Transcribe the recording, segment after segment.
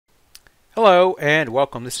Hello and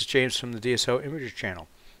welcome. This is James from the DSO Imager channel.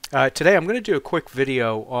 Today I'm going to do a quick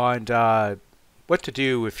video on what to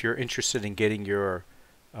do if you're interested in getting your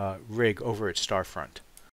rig over at Starfront.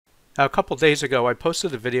 Now, a couple days ago I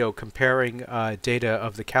posted a video comparing data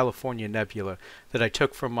of the California nebula that I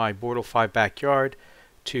took from my Bortle 5 backyard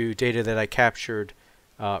to data that I captured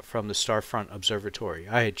from the Starfront Observatory.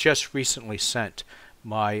 I had just recently sent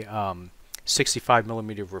my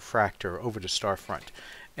 65mm refractor over to Starfront.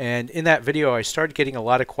 And in that video, I started getting a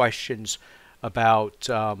lot of questions about,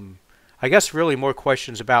 I guess really more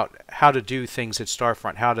questions about how to do things at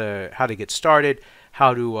Starfront, how to get started,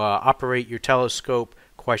 how to operate your telescope,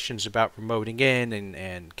 questions about remoting in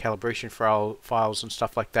and calibration files and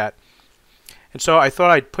stuff like that. And so I thought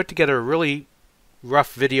I'd put together a really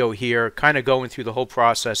rough video here, kind of going through the whole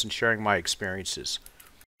process and sharing my experiences.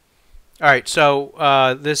 Alright,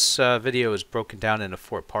 so this video is broken down into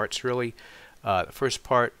 4 parts really. The first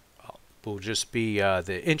part will just be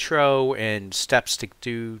the intro and steps to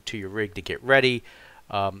do to your rig to get ready.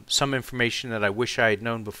 Some information that I wish I had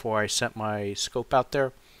known before I sent my scope out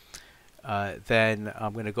there. Then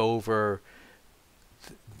I'm going to go over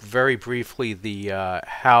very briefly the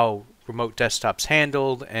how remote desktop's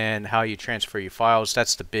handled and how you transfer your files.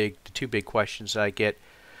 That's the 2 big questions that I get.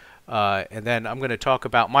 And then I'm going to talk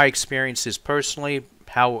about my experiences personally,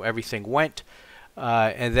 how everything went.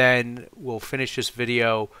 And then we'll finish this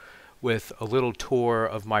video with a little tour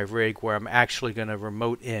of my rig where I'm actually going to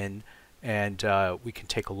remote in and we can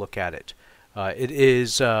take a look at it. It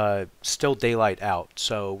is still daylight out,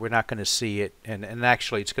 so we're not going to see it, and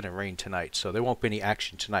actually it's going to rain tonight, so there won't be any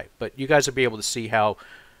action tonight. But you guys will be able to see how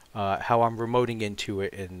I'm remoting into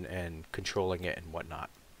it and controlling it and whatnot.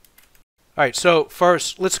 Alright, so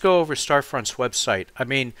first let's go over Starfront's website. I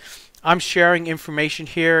mean, I'm sharing information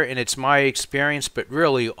here and it's my experience, but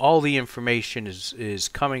really all the information is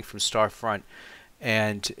coming from Starfront.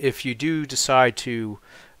 And if you do decide to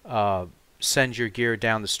send your gear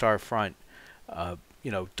down the Starfront,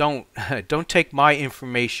 you know, don't take my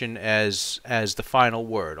information as the final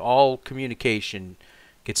word. All communication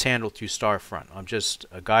gets handled through Starfront. I'm just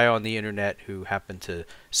a guy on the internet who happened to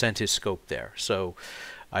send his scope there. So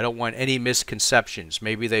I don't want any misconceptions.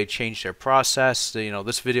 Maybe they changed their process. You know,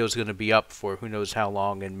 this video is going to be up for who knows how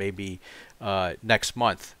long, and maybe next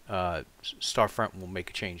month Starfront will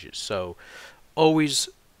make changes. So always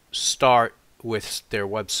start with their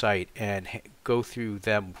website and go through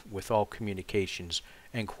them with all communications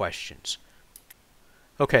and questions.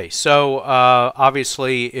 Okay, so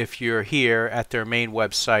obviously if you're here at their main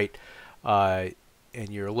website and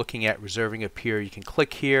you're looking at reserving a pier, you can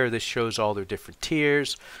click here. This shows all their different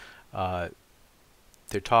tiers. They're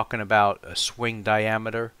talking about a swing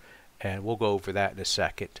diameter, and we'll go over that in a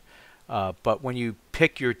second. But when you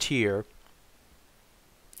pick your tier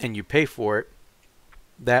and you pay for it,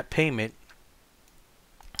 that payment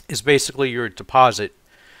is basically your deposit,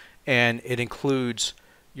 and it includes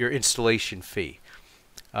your installation fee.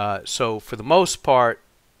 So for the most part,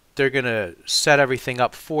 they're going to set everything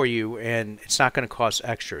up for you, and it's not going to cost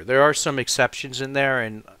extra. There are some exceptions in there,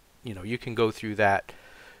 and you know, you can go through that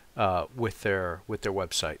with their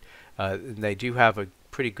website. And they do have a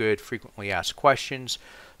pretty good frequently asked questions.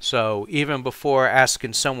 So even before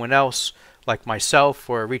asking someone else like myself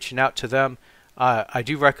or reaching out to them, I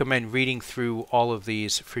do recommend reading through all of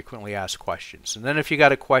these frequently asked questions. And then if you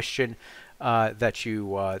got a question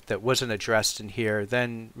that wasn't addressed in here,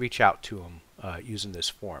 then reach out to them using this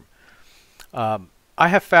form. I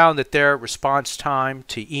have found that their response time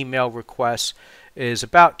to email requests is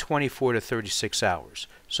about 24 to 36 hours.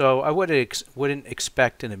 So I wouldn't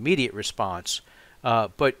expect an immediate response,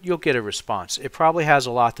 but you'll get a response. It probably has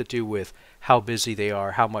a lot to do with how busy they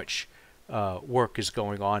are, how much work is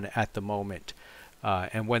going on at the moment,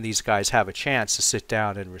 and when these guys have a chance to sit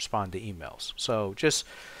down and respond to emails. So just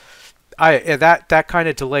that kind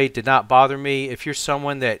of delay did not bother me. If you're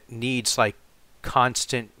someone that needs like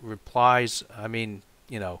constant replies, I mean,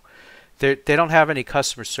 you know, they don't have any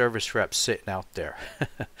customer service reps sitting out there,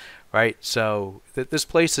 right? So this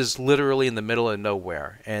place is literally in the middle of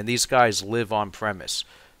nowhere, and these guys live on premise.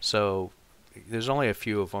 So there's only a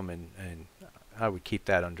few of them, and I would keep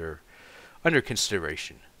that under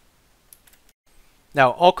consideration.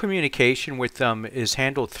 Now, all communication with them is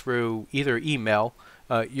handled through either email.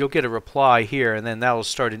 You'll get a reply here, and then that'll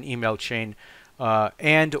start an email chain,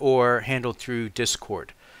 and or handled through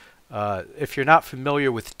Discord. If you're not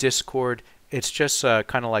familiar with Discord, it's just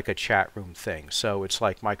kind of like a chat room thing. So it's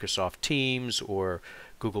like Microsoft Teams or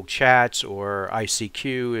Google Chats or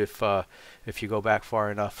ICQ if you go back far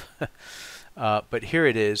enough. But here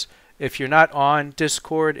it is. If you're not on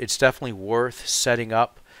Discord, it's definitely worth setting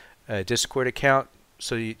up. a Discord account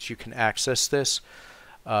so that you can access this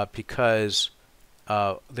because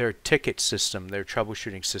their ticket system, their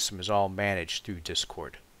troubleshooting system is all managed through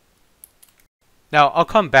Discord. Now, I'll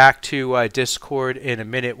come back to Discord in a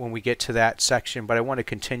minute when we get to that section, but I want to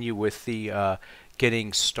continue with the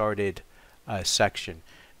getting started section.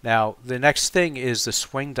 Now, the next thing is the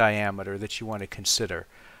swing diameter that you want to consider.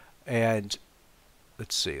 And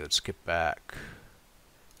let's see, let's get back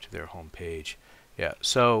to their home page. Yeah,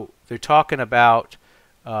 so they're talking about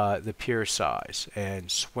the pier size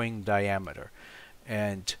and swing diameter.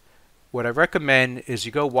 And what I recommend is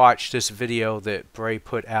you go watch this video that Bray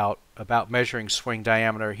put out about measuring swing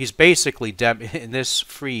diameter. He's basically, in this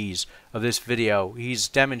freeze of this video, he's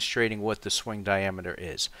demonstrating what the swing diameter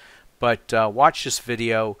is. But watch this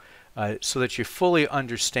video so that you fully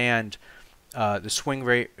understand the swing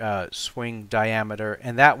rate, swing diameter,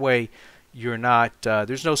 and that way you're not,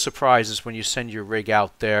 there's no surprises when you send your rig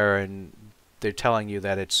out there and they're telling you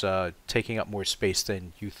that it's taking up more space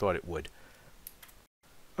than you thought it would.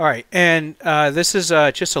 Alright, and this is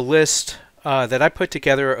just a list that I put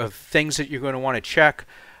together of things that you're going to want to check.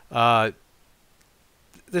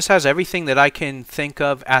 This has everything that I can think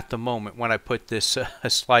of at the moment when I put this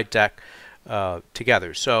slide deck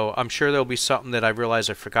together. So I'm sure there'll be something that I realize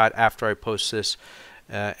I forgot after I post this.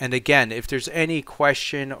 And again, if there's any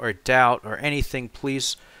question or doubt or anything,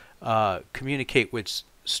 please communicate with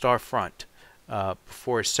Starfront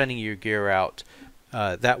before sending your gear out.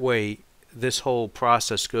 That way this whole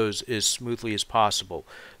process goes as smoothly as possible.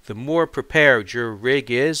 The more prepared your rig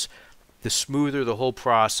is, the smoother the whole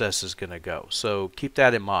process is going to go. So keep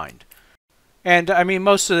that in mind. And I mean,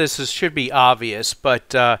 most of this should be obvious, but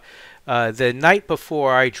the night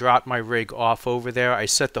before I dropped my rig off over there, I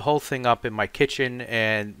set the whole thing up in my kitchen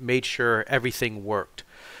and made sure everything worked.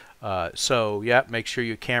 So yeah, make sure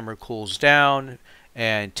your camera cools down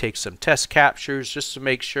and take some test captures just to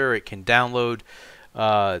make sure it can download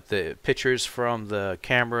the pictures from the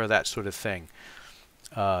camera, that sort of thing.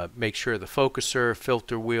 Make sure the focuser,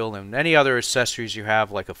 filter wheel, and any other accessories you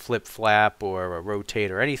have, like a flip flap or a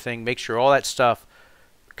rotate or anything, make sure all that stuff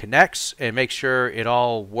connects and make sure it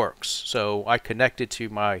all works. So I connected to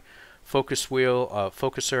my focus wheel,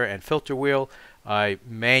 focuser and filter wheel. I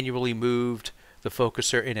manually moved the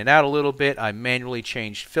focuser in and out a little bit. I manually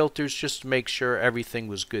changed filters just to make sure everything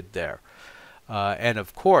was good there. And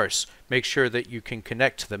of course, make sure that you can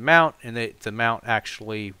connect to the mount and that the mount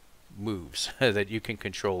actually moves, that you can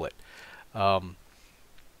control it. You're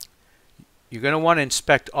going to want to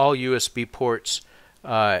inspect all USB ports.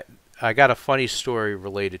 I got a funny story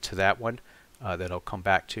related to that one that I'll come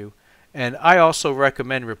back to. And I also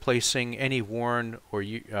recommend replacing any worn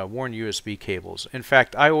USB cables. In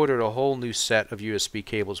fact, I ordered a whole new set of USB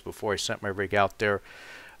cables before I sent my rig out there.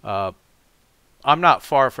 I'm not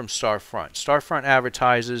far from Starfront. Starfront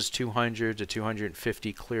advertises 200 to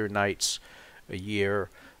 250 clear nights a year.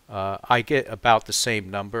 I get about the same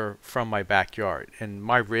number from my backyard, and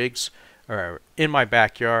my rigs are in my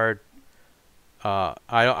backyard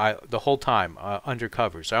the whole time under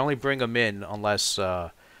covers. I only bring them in unless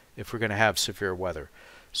if we're going to have severe weather.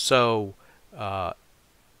 So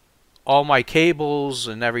all my cables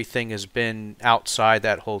and everything has been outside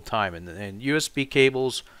that whole time, and USB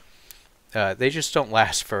cables, they just don't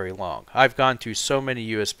last very long. I've gone through so many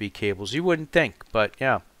USB cables, you wouldn't think, but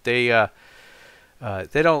yeah, they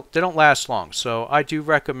don't last long. So I do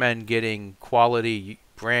recommend getting quality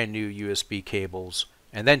brand new USB cables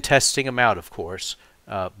and then testing them out, of course,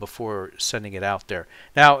 before sending it out there.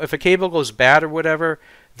 Now, if a cable goes bad or whatever,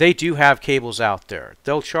 they do have cables out there.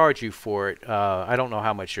 They'll charge you for it. I don't know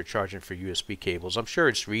how much they're charging for USB cables. I'm sure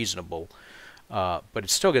it's reasonable, but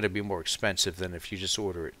it's still going to be more expensive than if you just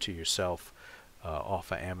order it to yourself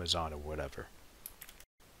off of Amazon or whatever.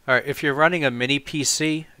 All right, if you're running a mini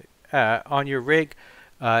PC on your rig,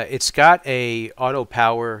 it's got a auto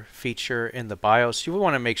power feature in the BIOS. You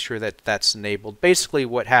want to make sure that that's enabled. Basically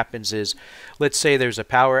what happens is, let's say there's a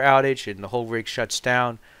power outage and the whole rig shuts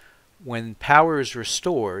down. When power is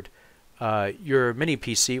restored, your mini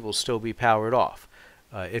PC will still be powered off.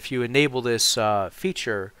 If you enable this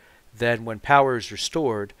feature, then when power is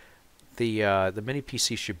restored, the mini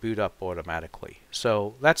PC should boot up automatically.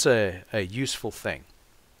 So that's a useful thing.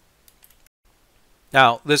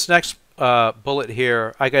 Now, this next bullet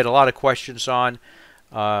here, I get a lot of questions on.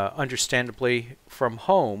 Understandably, from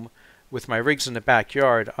home, with my rigs in the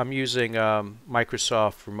backyard, I'm using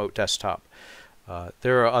Microsoft Remote Desktop.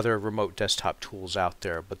 There are other remote desktop tools out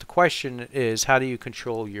there, but the question is, how do you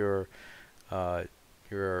control your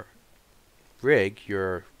rig,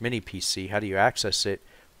 your mini PC? How do you access it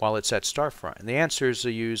while it's at Starfront? And the answer is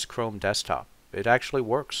to use Chrome Desktop. it actually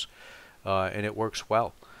works, and it works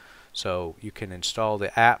well. So you can install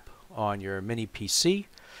the app on your mini PC,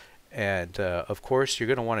 and of course you're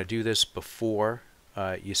going to want to do this before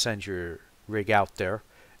you send your rig out there,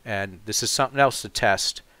 and this is something else to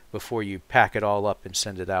test before you pack it all up and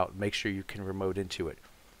send it out. Make sure you can remote into it.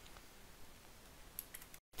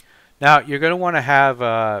 Now you're going to want to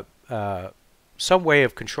have some way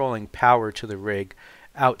of controlling power to the rig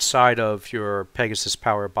outside of your Pegasus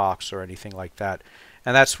power box or anything like that,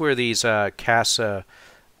 and that's where these CASA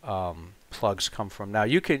plugs come from. Now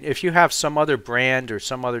you can, if you have some other brand or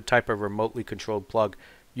some other type of remotely controlled plug,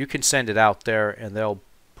 you can send it out there and they'll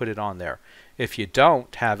put it on there. If you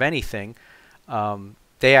don't have anything,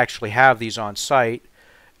 they actually have these on site,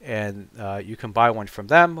 and you can buy one from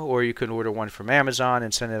them, or you can order one from Amazon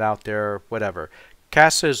and send it out there, whatever.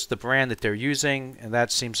 CASA is the brand that they're using, and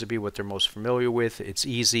that seems to be what they're most familiar with. It's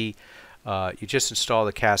easy. You just install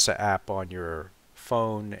the CASA app on your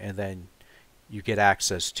phone, and then you get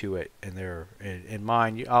access to it. And they're in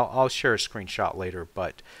mine. I'll share a screenshot later,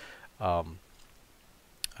 but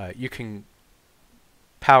you can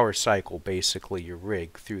power cycle basically your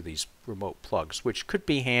rig through these remote plugs, which could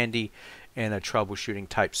be handy in a troubleshooting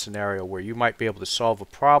type scenario where you might be able to solve a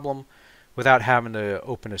problem without having to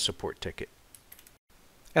open a support ticket.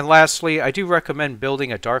 And lastly, I do recommend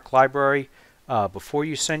building a dark library before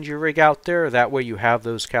you send your rig out there. That way you have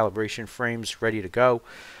those calibration frames ready to go.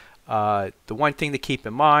 The one thing to keep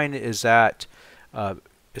in mind is that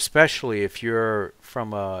especially if you're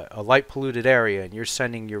from a light polluted area and you're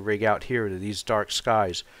sending your rig out here to these dark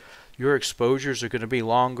skies, your exposures are going to be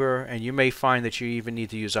longer, and you may find that you even need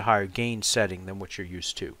to use a higher gain setting than what you're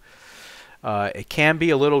used to. It can be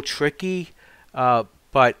a little tricky,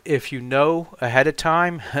 but if you know ahead of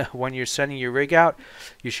time when you're sending your rig out,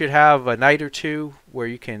 you should have a night or two where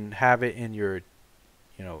you can have it in your,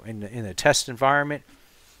 in a test environment,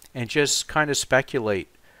 and just kind of speculate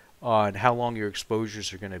on how long your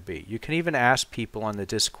exposures are going to be. You can even ask people on the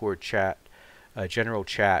Discord chat, general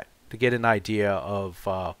chat, to get an idea of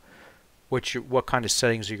what kind of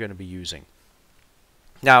settings you're going to be using.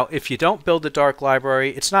 Now, if you don't build the dark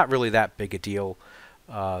library, it's not really that big a deal,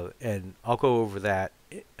 and I'll go over that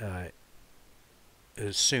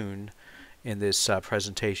soon in this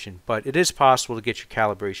presentation. But it is possible to get your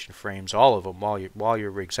calibration frames, all of them, while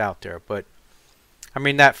your rig's out there. But I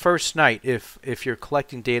mean, that first night, if you're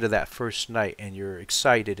collecting data that first night and you're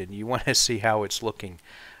excited and you want to see how it's looking,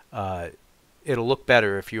 it'll look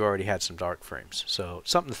better if you already had some dark frames. So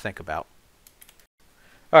something to think about.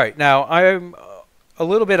 All right, now I'm a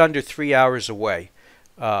little bit under 3 hours away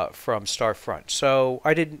from Starfront, so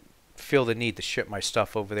I didn't feel the need to ship my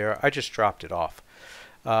stuff over there. I just dropped it off.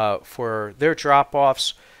 For their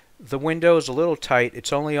drop-offs, the window is a little tight.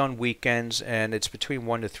 It's only on weekends, and it's between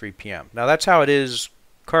 1 to 3 p.m. Now, that's how it is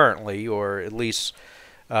currently, or at least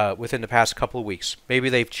within the past couple of weeks. Maybe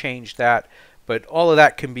they've changed that, but all of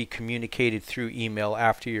that can be communicated through email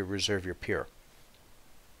after you reserve your pier.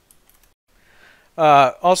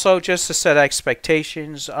 Also, just to set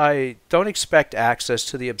expectations, I don't expect access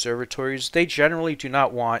to the observatories. They generally do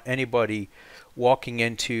not want anybody walking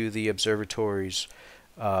into the observatories,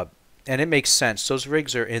 and it makes sense. Those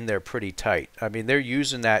rigs are in there pretty tight. I mean, they're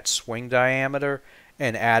using that swing diameter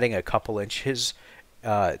and adding a couple inches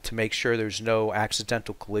to make sure there's no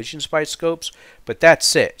accidental collisions by scopes, but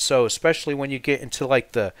that's it. So especially when you get into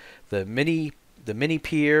like the mini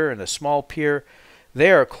pier and the small pier, they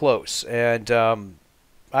are close, and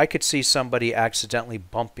I could see somebody accidentally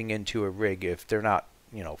bumping into a rig if they're not,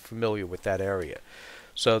 familiar with that area.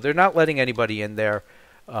 So they're not letting anybody in there.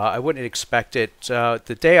 I wouldn't expect it.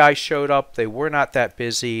 The day I showed up, they were not that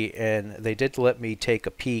busy, and they did let me take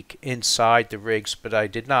a peek inside the rigs, but I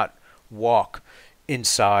did not walk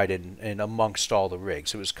inside and amongst all the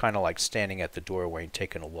rigs. It was kind of like standing at the doorway and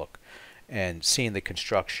taking a look and seeing the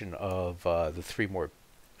construction of the 3 more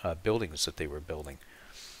buildings that they were building.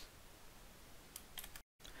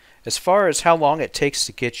 As far as how long it takes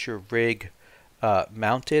to get your rig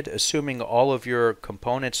mounted, assuming all of your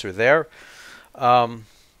components are there,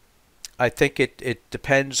 I think it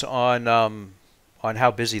depends on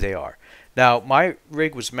how busy they are. Now, my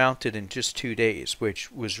rig was mounted in just 2 days,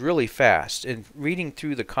 which was really fast. And reading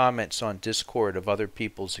through the comments on Discord of other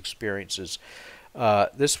people's experiences,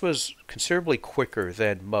 this was considerably quicker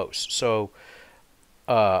than most. So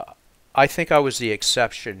I think I was the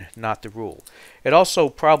exception, not the rule. It also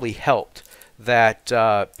probably helped that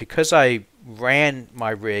because I ran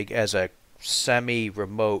my rig as a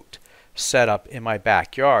semi-remote setup in my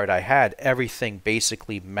backyard, I had everything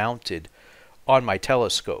basically mounted on my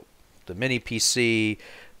telescope. The mini PC,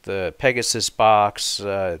 the Pegasus box,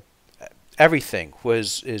 everything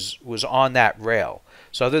was on that rail.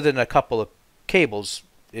 So other than a couple of cables,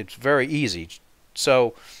 it's very easy.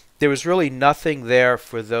 So there was really nothing there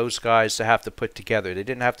for those guys to have to put together. They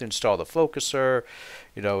didn't have to install the focuser,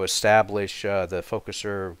 establish the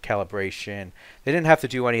focuser calibration. They didn't have to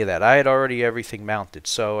do any of that. I had already everything mounted,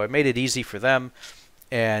 so I made it easy for them,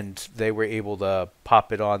 and they were able to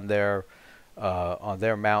pop it on their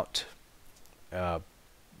mount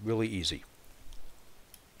really easy.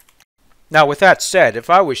 Now, with that said, if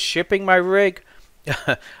I was shipping my rig,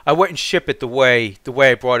 I wouldn't ship it the way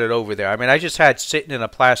I brought it over there. I mean, I just had it sitting in a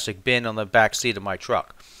plastic bin on the back seat of my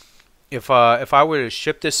truck. If I were to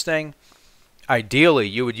ship this thing, ideally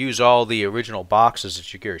you would use all the original boxes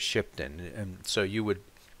that your gear is shipped in, and so you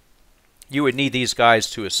would need these guys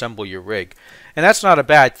to assemble your rig. And that's not a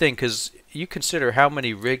bad thing, because you consider how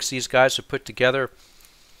many rigs these guys have put together.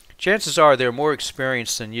 Chances are they're more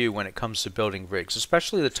experienced than you when it comes to building rigs,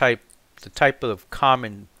 especially the type of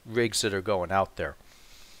common rigs that are going out there.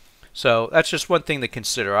 So that's just one thing to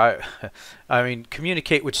consider. I mean,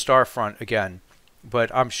 communicate with Starfront again,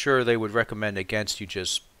 but I'm sure they would recommend against you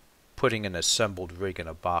just putting an assembled rig in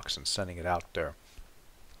a box and sending it out there.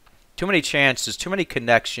 Too many chances, too many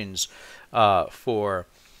connections for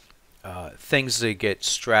things to get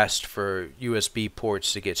stressed, for USB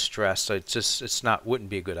ports to get stressed. Wouldn't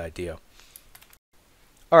be a good idea.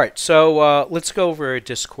 Alright, so let's go over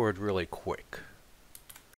Discord really quick.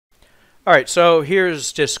 Alright, so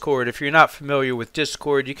here's Discord. If you're not familiar with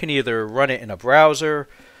Discord, you can either run it in a browser,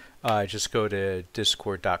 just go to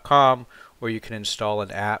discord.com, or you can install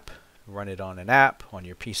an app, run it on an app on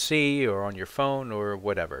your PC or on your phone or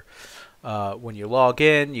whatever. When you log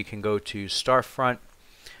in, you can go to Starfront,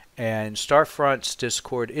 and Starfront's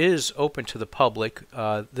Discord is open to the public.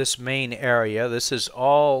 This main area, this is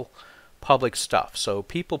all public stuff. So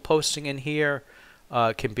people posting in here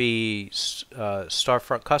can be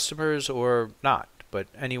Starfront customers or not, but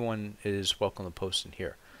anyone is welcome to post in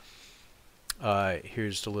here.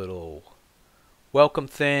 Here's the little welcome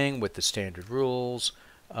thing with the standard rules.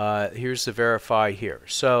 Here's the verify here.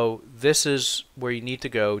 So this is where you need to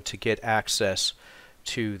go to get access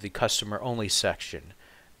to the customer only section.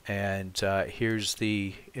 And here's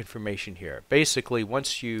the information here. Basically,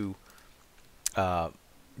 once you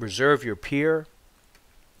reserve your peer,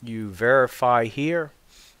 you verify here,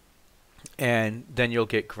 and then you'll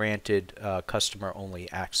get granted customer only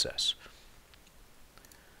access.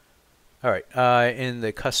 Alright, in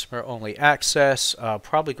the customer only access, I'll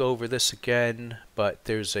probably go over this again, but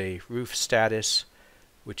there's a roof status,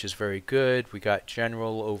 which is very good. We got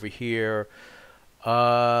general over here.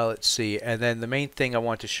 Let's see, and then the main thing I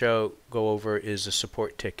want to go over is the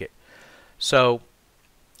support ticket. So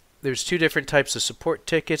there's two different types of support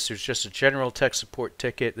tickets. There's just a general tech support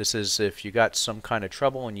ticket. This is if you got some kind of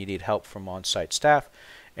trouble and you need help from on-site staff,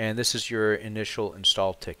 and this is your initial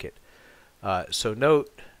install ticket. So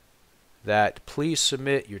note that please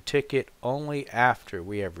submit your ticket only after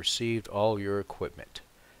we have received all your equipment,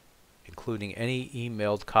 including any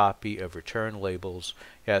emailed copy of return labels.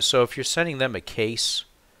 Yeah, so if you're sending them a case,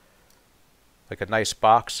 like a nice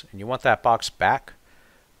box, and you want that box back,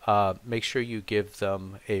 make sure you give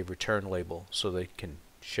them a return label so they can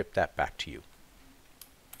ship that back to you.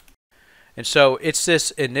 And so it's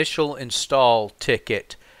this initial install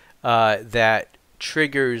ticket that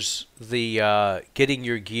triggers the getting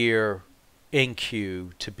your gear in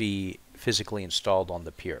queue to be physically installed on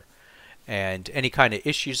the pier. And any kind of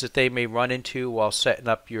issues that they may run into while setting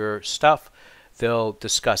up your stuff, they'll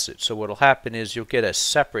discuss it. So what'll happen is you'll get a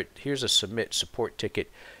separate, here's a submit support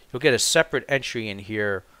ticket, you'll get a separate entry in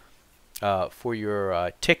here for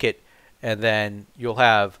your ticket, and then you'll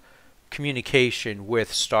have communication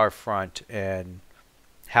with Starfront and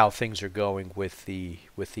how things are going with the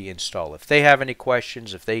install. If they have any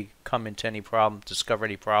questions, if they come into any problem, discover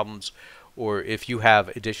any problems, or if you have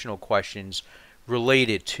additional questions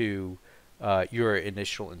related to your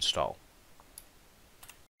initial install.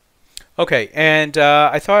 Okay, and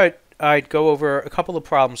I thought I'd go over a couple of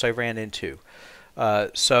problems I ran into.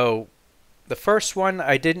 So the first one,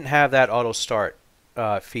 I didn't have that auto start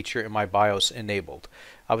feature in my BIOS enabled.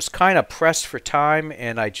 I was kind of pressed for time,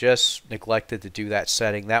 and I just neglected to do that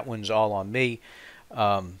setting. That one's all on me.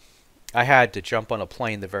 I had to jump on a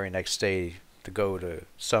plane the very next day to go to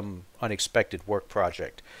some unexpected work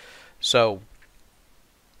project. So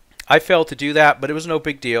I failed to do that, but it was no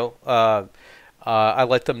big deal. I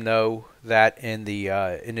let them know that in the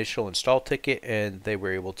initial install ticket, and they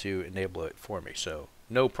were able to enable it for me. So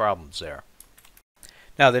no problems there.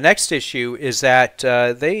 Now the next issue is that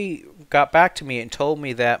they got back to me and told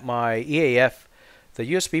me that my EAF,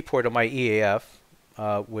 the USB port of my EAF,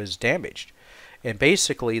 was damaged. And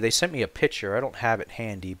basically, they sent me a picture. I don't have it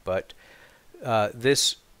handy, but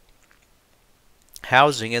this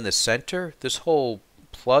housing in the center, this whole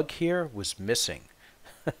plug here was missing.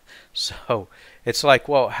 So it's like,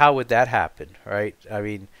 well, how would that happen, right? I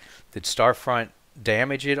mean, did Starfront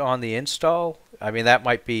damage it on the install? I mean, that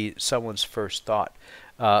might be someone's first thought.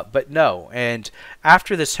 But no, and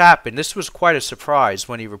after this happened, this was quite a surprise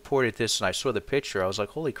when he reported this and I saw the picture. I was like,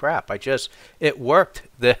 holy crap, it worked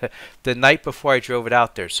the night before I drove it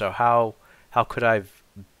out there. So how could I have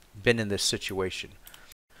been in this situation?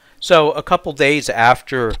 So a couple days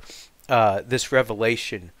after this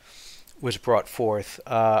revelation was brought forth,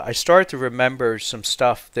 I started to remember some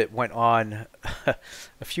stuff that went on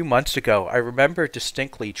a few months ago. I remember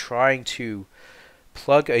distinctly trying to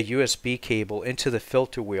plug a USB cable into the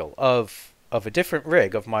filter wheel of a different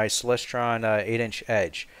rig, of my Celestron 8-inch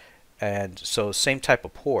Edge, and so same type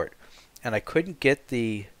of port, and I couldn't get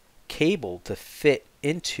the cable to fit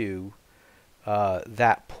into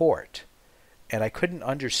that port, and I couldn't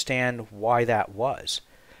understand why that was.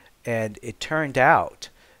 And it turned out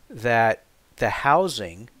that the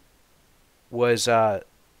housing was there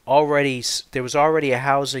was already a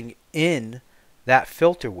housing in that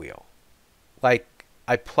filter wheel. Like,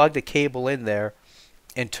 I plugged a cable in there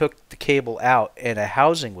and took the cable out, and a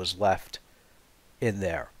housing was left in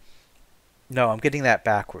there. No, I'm getting that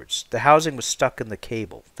backwards. The housing was stuck in the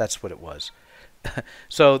cable. That's what it was.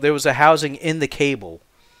 So there was a housing in the cable,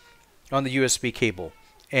 on the USB cable,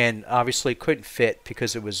 and obviously couldn't fit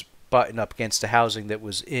because it was buttoned up against the housing that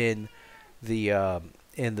was in the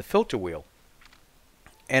filter wheel.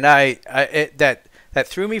 And that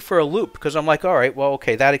threw me for a loop, because I'm like, all right, well,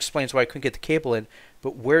 okay, that explains why I couldn't get the cable in,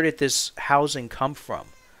 but where did this housing come from?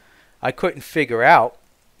 I couldn't figure out,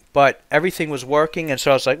 but everything was working, and so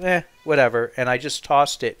I was like, whatever, and I just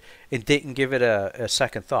tossed it and didn't give it a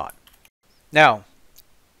second thought. Now,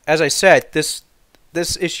 as I said, this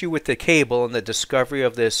issue with the cable and the discovery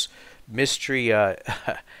of this mystery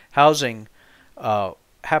housing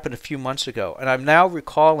happened a few months ago, and I'm now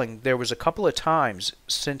recalling there was a couple of times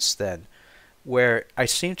since then where I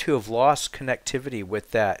seem to have lost connectivity with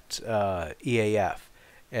that EAF,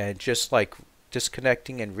 and just like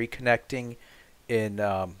disconnecting and reconnecting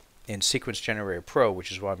in Sequence Generator Pro, which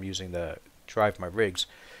is what I'm using to drive my rigs,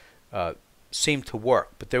 seemed to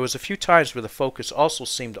work. But there was a few times where the focus also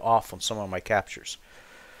seemed off on some of my captures.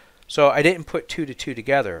 So I didn't put 2 to 2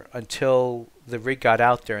 together until the rig got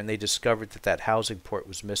out there and they discovered that that housing port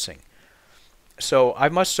was missing. So I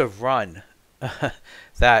must have run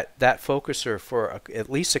that focuser for at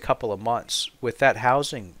least a couple of months with that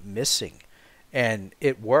housing missing, and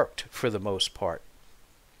it worked for the most part.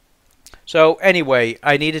 So anyway,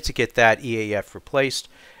 I needed to get that EAF replaced,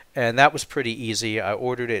 and that was pretty easy. I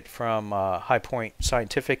ordered it from High Point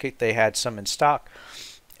Scientific. They had some in stock,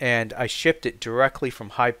 and I shipped it directly from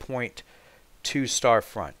High Point to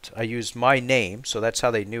Starfront. I used my name, so that's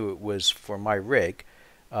how they knew it was for my rig.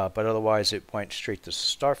 But otherwise it went straight to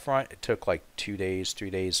Starfront. It took like 2 days, 3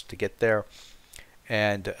 days to get there.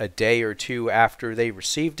 And a day or two after they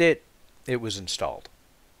received it, it was installed.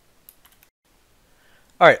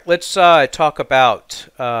 Alright, let's talk about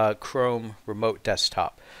Chrome Remote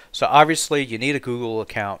Desktop. So obviously you need a Google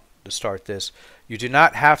account to start this. You do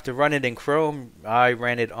not have to run it in Chrome. I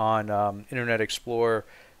ran it on Internet Explorer,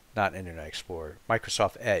 not Internet Explorer,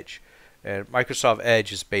 Microsoft Edge. And Microsoft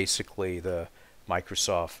Edge is basically the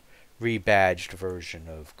Microsoft rebadged version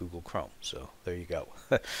of Google Chrome. So there you go.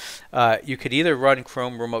 You could either run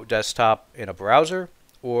Chrome Remote Desktop in a browser,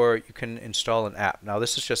 or you can install an app. Now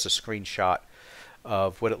this is just a screenshot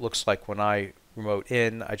of what it looks like when I remote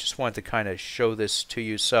in. I just wanted to kind of show this to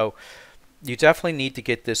you. So you definitely need to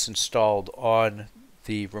get this installed on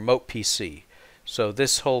the remote PC. So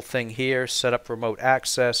this whole thing here, set up remote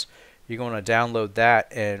access, you're going to download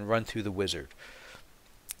that and run through the wizard.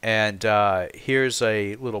 And here's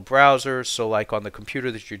a little browser. So like on the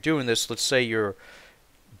computer that you're doing this, let's say you're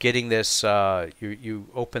getting this, you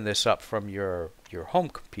open this up from your home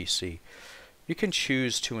PC. You can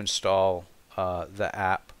choose to install the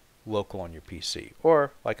app local on your PC.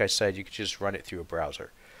 Or, like I said, you can just run it through a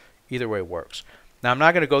browser. Either way works. Now I'm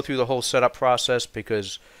not going to go through the whole setup process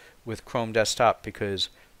because with Chrome Desktop, because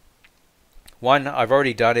one, I've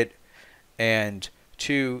already done it, and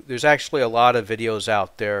two, there's actually a lot of videos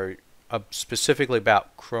out there specifically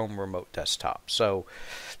about Chrome Remote Desktop. So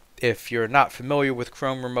if you're not familiar with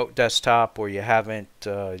Chrome Remote Desktop, or you haven't,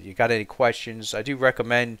 you got any questions, I do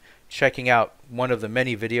recommend checking out one of the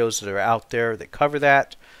many videos that are out there that cover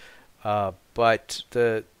that. But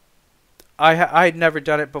I had never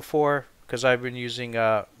done it before because I've been using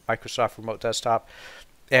Microsoft Remote Desktop,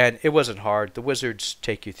 and it wasn't hard. The wizards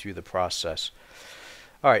take you through the process.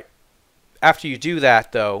 All right. After you do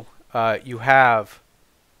that, though, you have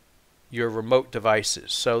your remote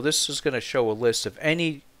devices. So this is going to show a list of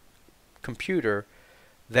any computer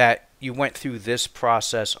that you went through this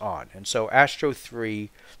process on. And so Astro 3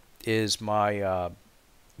 is my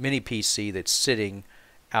mini PC that's sitting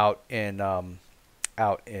out in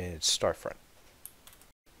Starfront.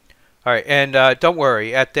 All right, and don't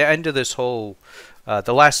worry. At the end of this whole,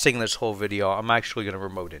 the last thing in this whole video, I'm actually going to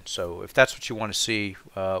remote in. So if that's what you want to see,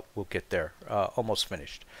 we'll get there. Almost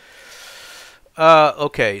finished.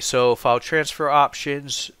 Okay, so file transfer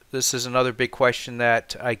options. This is another big question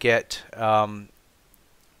that I get.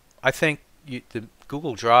 I think the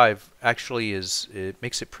Google Drive actually it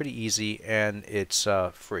makes it pretty easy, and it's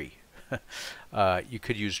free. You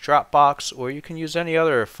could use Dropbox, or you can use any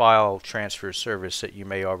other file transfer service that you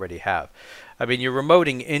may already have. I mean, you're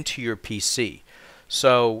remoting into your PC,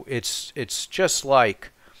 so it's just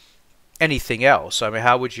like anything else. I mean,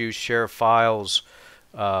 how would you share files,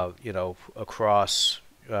 you know, across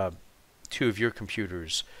two of your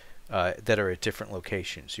computers that are at different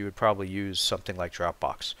locations? You would probably use something like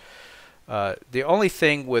Dropbox. The only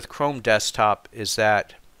thing with Chrome Desktop is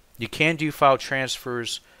that you can do file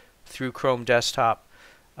transfers through Chrome Desktop,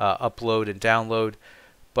 upload and download,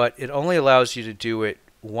 but it only allows you to do it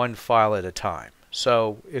one file at a time.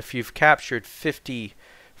 So if you've captured 50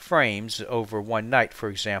 frames over one night, for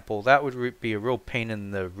example, that would be a real pain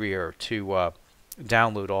in the rear to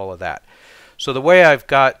download all of that. So the way I've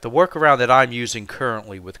got, the workaround that I'm using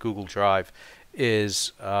currently with Google Drive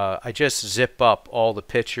is I just zip up all the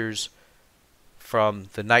pictures from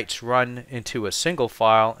the night's run into a single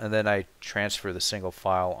file, and then I transfer the single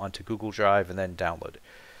file onto Google Drive and then download it.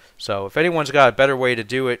 So if anyone's got a better way to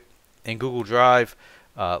do it in Google Drive,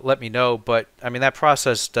 let me know. But I mean, that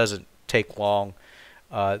process doesn't take long.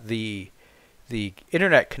 The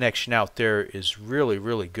internet connection out there is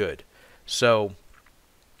really good. So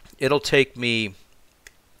it'll take me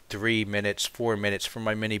 3 minutes, 4 minutes for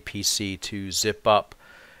my mini PC to zip up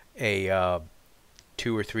a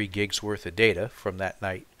 2 or 3 gigs worth of data from that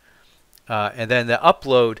night. And then the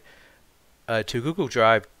upload to Google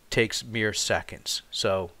Drive takes mere seconds.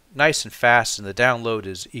 So nice and fast, and the download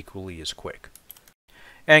is equally as quick.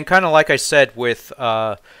 And kind of like I said with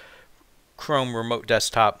Chrome Remote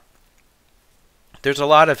Desktop, there's a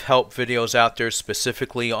lot of help videos out there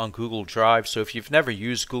specifically on Google Drive. So if you've never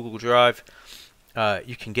used Google Drive,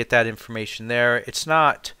 you can get that information there. It's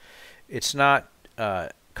not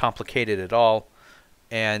complicated at all.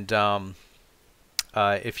 And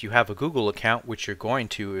if you have a Google account, which you're going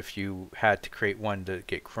to if you had to create one to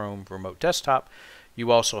get Chrome Remote Desktop,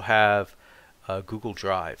 you also have Google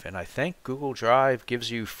Drive. And I think Google Drive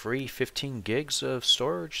gives you free 15 gigs of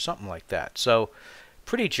storage, something like that. So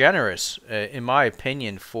pretty generous, in my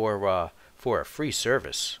opinion, for a free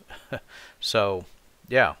service. So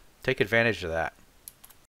yeah, take advantage of that.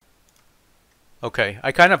 Okay,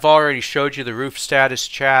 I kind of already showed you the roof status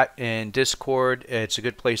chat in Discord. It's a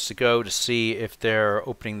good place to go to see if they're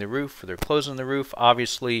opening the roof or they're closing the roof.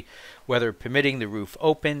 Obviously, weather permitting, the roof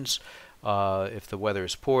opens. If the weather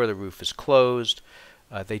is poor, the roof is closed.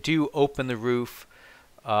 They do open the roof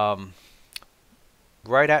right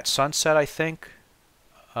at sunset, I think.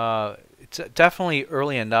 It's definitely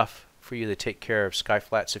early enough for you to take care of sky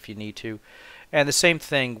flats if you need to. And the same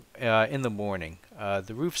thing in the morning.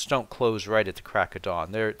 The roofs don't close right at the crack of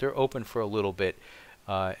dawn. They're open for a little bit,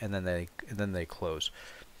 and then they close.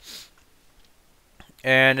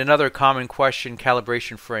 And another common question: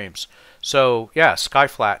 calibration frames. So yeah, sky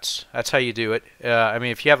flats. That's how you do it. I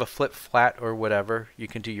mean, if you have a flip flat or whatever, you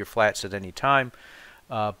can do your flats at any time.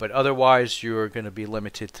 But otherwise, you're going to be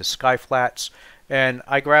limited to sky flats. And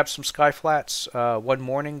I grabbed some sky flats one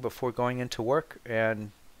morning before going into work,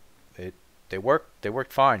 and they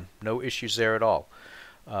worked fine. No issues there at all.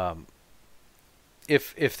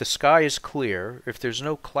 If the sky is clear, if there's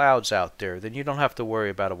no clouds out there, then you don't have to worry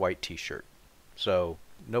about a white t-shirt. So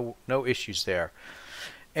no issues there.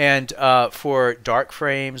 And for dark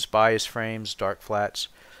frames, bias frames, dark flats,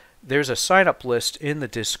 there's a sign-up list in the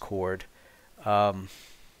Discord.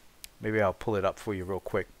 Maybe I'll pull it up for you real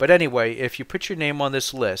quick. But anyway, if you put your name on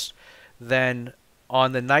this list, then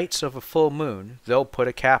on the nights of a full moon, they'll put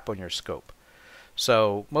a cap on your scope.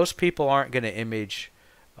 So most people aren't going to image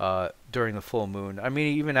during the full moon. I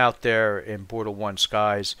mean, even out there in Bortle 1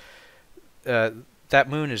 skies, that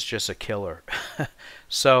moon is just a killer.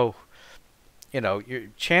 So, you know,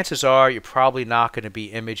 chances are you're probably not going to be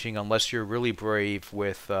imaging unless you're really brave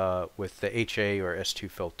with the HA or S2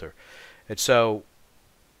 filter. And so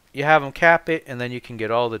you have them cap it, and then you can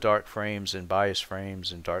get all the dark frames and bias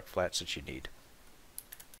frames and dark flats that you need.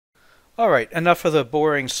 Alright, enough of the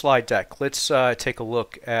boring slide deck. Let's take a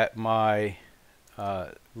look at my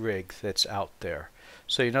rig that's out there.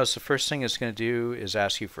 So you notice the first thing it's going to do is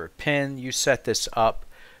ask you for a pin. You set this up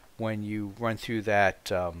when you run through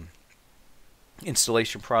that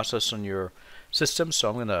installation process on your system. So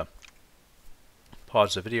I'm going to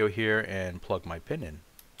pause the video here and plug my pin in.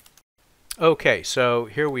 Okay, so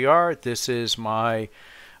here we are. This is my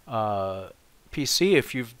PC.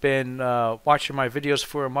 If you've been watching my videos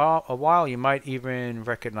for a while, you might even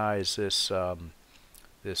recognize this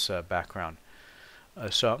background.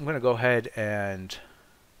 So I'm going to go ahead and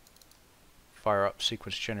fire up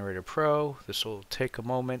Sequence Generator Pro. This will take a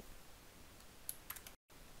moment.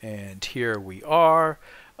 And here we are.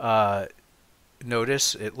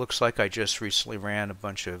 Notice it looks like I just recently ran a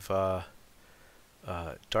bunch of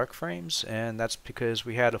dark frames, and that's because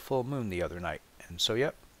we had a full moon the other night. And so,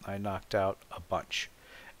 yep, I knocked out a bunch.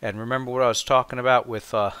 And remember what I was talking about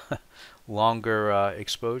with longer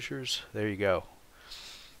exposures? There you go.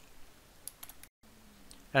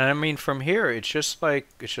 And I mean, from here, it's just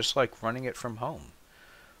like running it from home.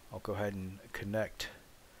 I'll go ahead and connect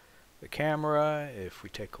the camera. If we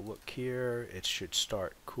take a look here, it should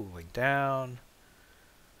start cooling down.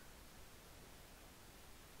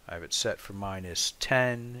 I have it set for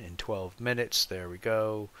 -10 in 12 minutes. There we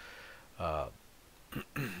go.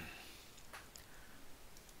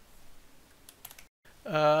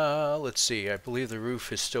 Let's see. I believe the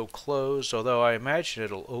roof is still closed, although I imagine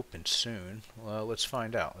it'll open soon. Well, let's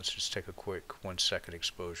find out. Let's just take a quick 1-second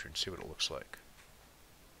exposure and see what it looks like.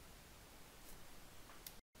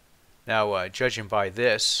 Now, judging by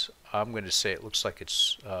this, I'm going to say it looks like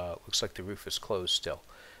looks like the roof is closed still.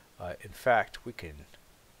 In fact, we can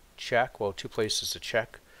check. Well, two places to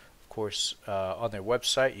check. Of course, on their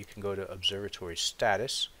website, you can go to Observatory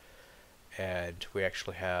Status, and we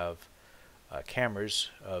actually have cameras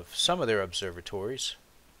of some of their observatories.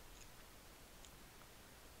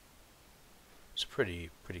 It's a pretty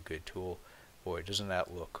good tool. Boy, doesn't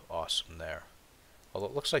that look awesome there. Although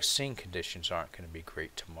it looks like seeing conditions aren't going to be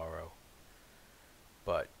great tomorrow.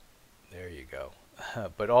 But there you go.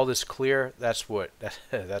 But all this clear, that's what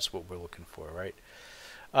we're looking for, right?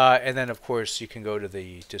 And then of course you can go to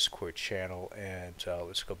the Discord channel, and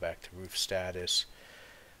let's go back to roof status.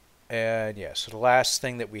 And yeah, so the last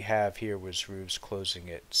thing that we have here was roofs closing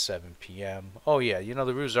at 7 p.m. Oh yeah, you know,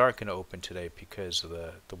 the roofs aren't going to open today because of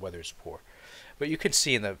the weather's poor. But you can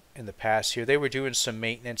see in the past here, they were doing some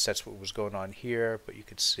maintenance. That's what was going on here. But you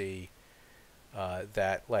could see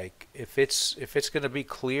that, like, if it's going to be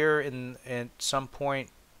clear at some point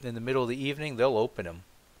in the middle of the evening, they'll open them.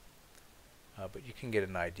 But you can get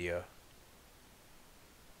an idea.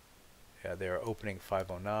 Yeah, they're opening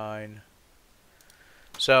 5:09.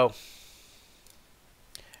 So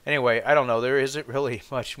anyway, I don't know. There isn't really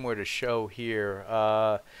much more to show here.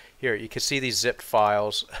 Here you can see these zipped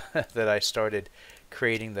files that I started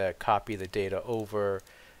creating the copy the data over,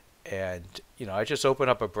 and you know, I just open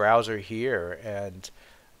up a browser here and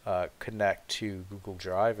connect to Google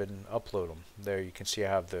Drive and upload them. There you can see I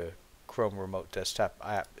have the Chroma Remote Desktop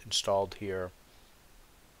app installed here.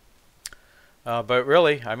 But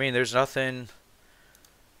really, I mean, there's nothing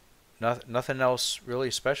else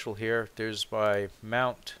really special here. There's my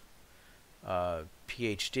mount,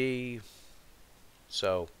 PhD.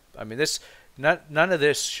 So I mean, none of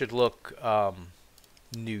this should look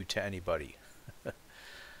new to anybody.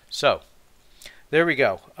 So there we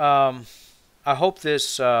go. I hope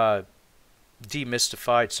this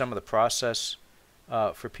demystified some of the process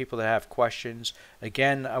for people that have questions.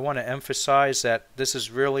 Again, I want to emphasize that this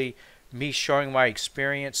is really me showing my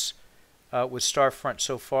experience with Starfront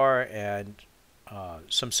so far, and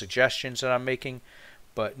some suggestions that I'm making,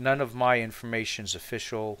 but none of my information is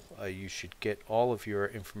official. You should get all of your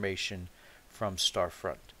information from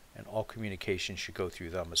Starfront, and all communication should go through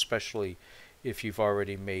them, especially if you've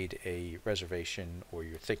already made a reservation or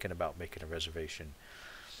you're thinking about making a reservation.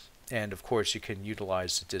 And of course, you can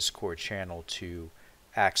utilize the Discord channel to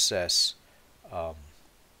access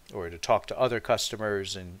or to talk to other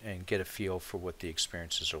customers and get a feel for what the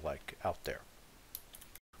experiences are like out there.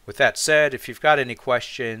 With that said, if you've got any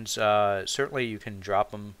questions, certainly you can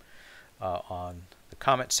drop them on the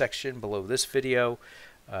comment section below this video,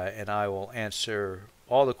 and I will answer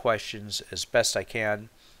all the questions as best I can.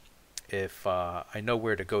 If I know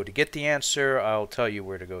where to go to get the answer, I'll tell you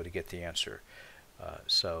where to go to get the answer.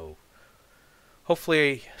 So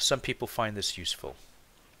hopefully some people find this useful.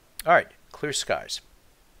 All right, clear skies.